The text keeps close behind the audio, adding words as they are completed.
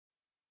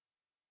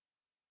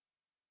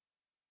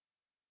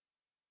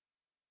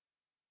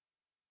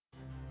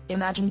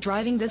Imagine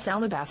driving this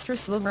alabaster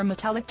silver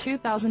metallic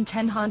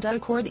 2010 Honda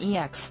Accord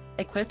EX,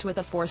 equipped with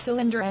a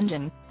 4-cylinder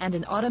engine and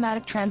an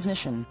automatic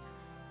transmission.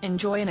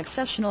 Enjoy an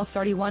exceptional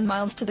 31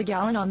 miles to the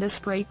gallon on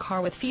this great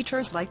car with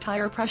features like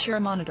tire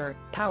pressure monitor,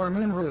 power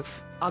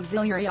moonroof,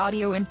 auxiliary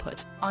audio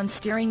input,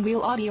 on-steering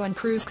wheel audio and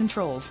cruise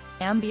controls,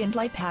 ambient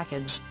light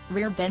package,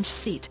 rear bench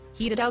seat,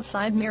 heated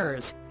outside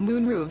mirrors,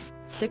 moonroof,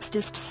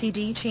 6-disc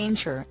CD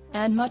changer,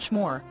 and much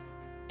more.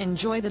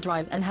 Enjoy the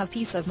drive and have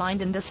peace of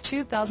mind in this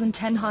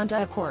 2010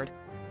 Honda Accord.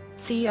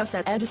 See us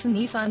at Edison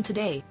Nissan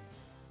today.